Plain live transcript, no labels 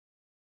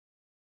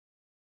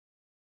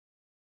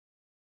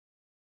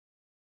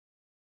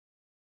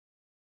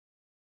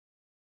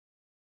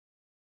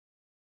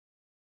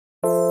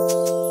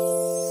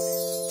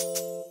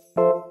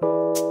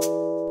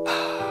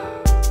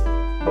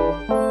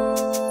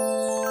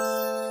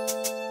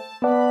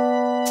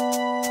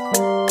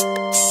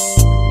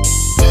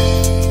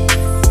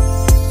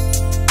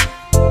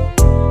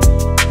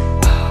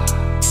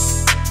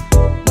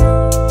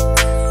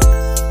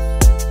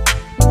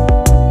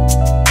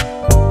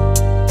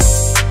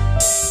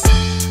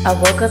I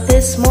woke up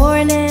this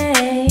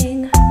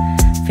morning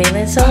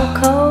feeling so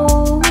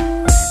cold.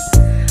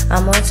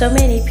 I'm on so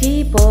many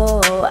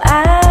people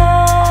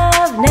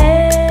I've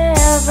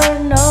never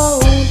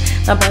known.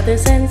 My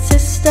brothers and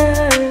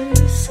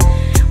sisters,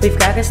 we've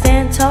got to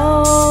stand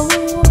tall.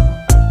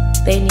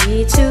 They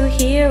need to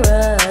hear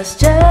us.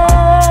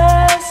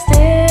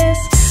 Justice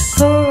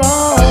for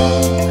all.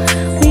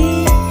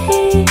 We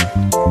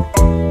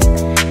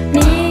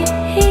need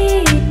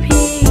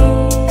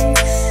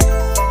peace.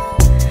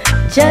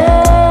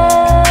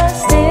 Justice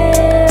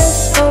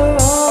for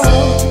all.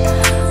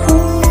 Who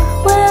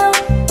will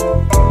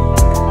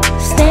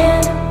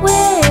stand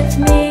with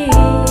me?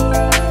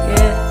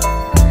 Yeah.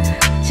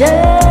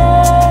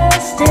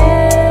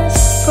 Justice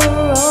for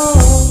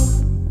all.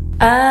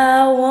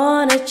 I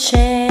wanna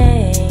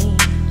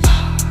change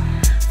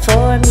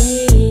for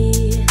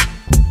me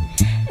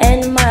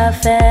and my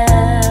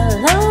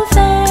fellow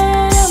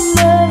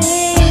families.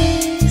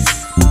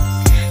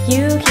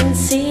 You can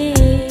see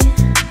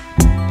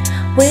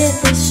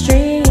with this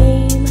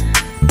dream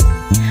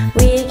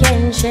we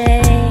can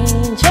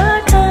change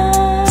our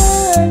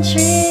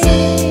country.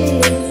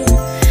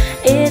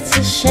 It's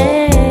a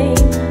shame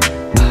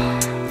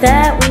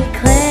that we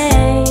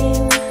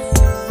claim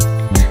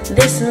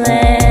this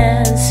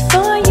land's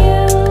for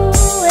you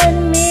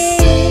and me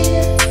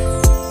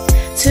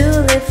to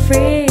live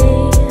free,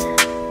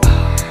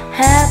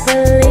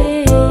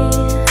 happily,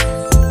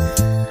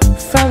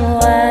 from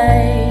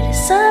white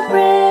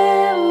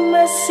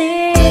supremacy.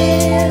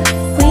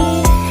 We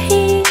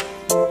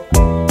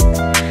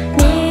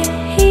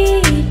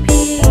need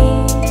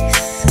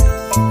peace,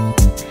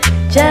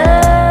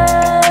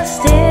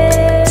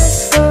 justice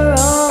for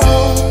all.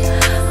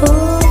 Who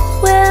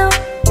will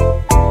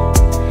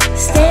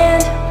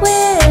stand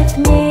with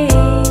me?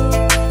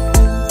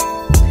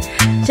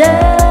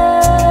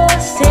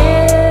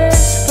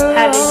 Justice for all.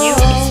 How do you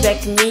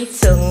expect me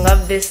to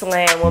love this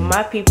land when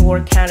my people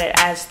were counted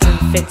as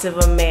 3/5 of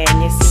a man?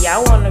 You see, I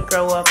want to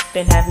grow up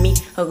and have me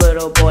a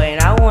little boy,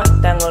 and I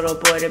want that little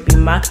boy to be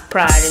my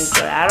pride and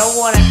joy. I don't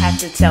want to have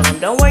to tell him,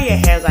 don't wear your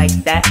hair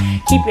like that.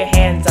 Keep your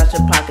hands out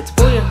your pockets,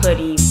 pull your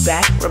hoodie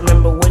back.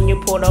 Remember when you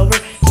pulled over,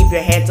 keep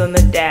your hands on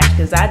the dash,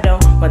 cause I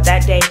don't want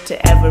that day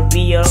to ever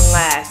be your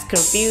last.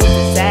 Confused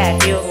and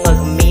sad, he'll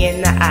look me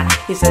in the eye.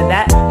 He said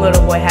that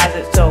little boy has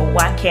it, so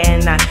why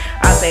can't I?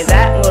 I'll say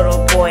that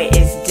little boy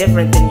is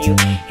different than you.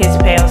 His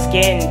pale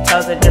skin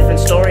tells a different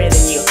story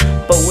than you.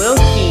 But we'll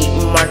keep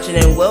marching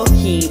and we'll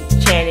keep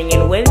chanting,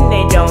 and when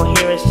they don't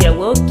hear us, yeah,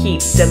 we'll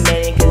keep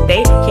demanding, cause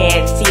they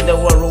can't see the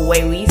world the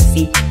way we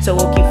see. So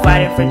we'll keep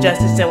fighting for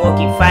justice and we'll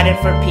keep fighting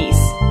for peace.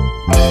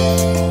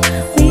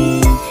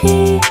 We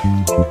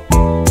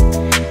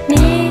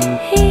need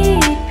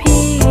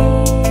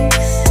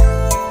peace,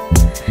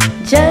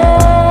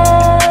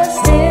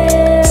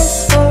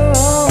 justice for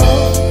all.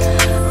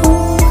 Who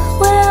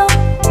will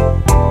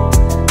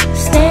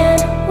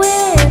stand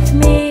with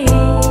me?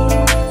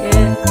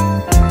 Yeah.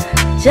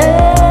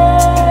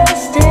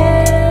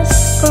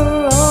 Justice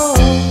for all.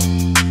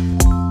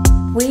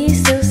 We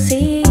still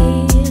see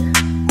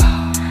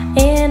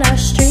in our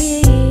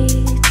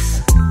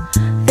streets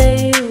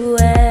the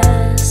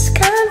U.S.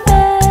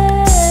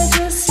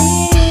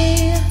 Confederacy.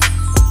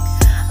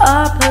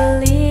 Our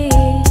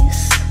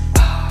police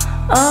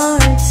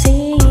aren't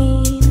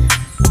seen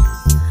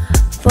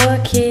for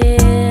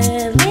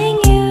killing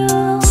you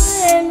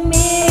and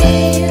me.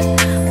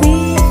 We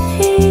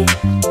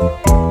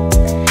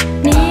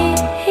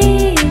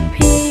need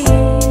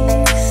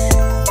peace.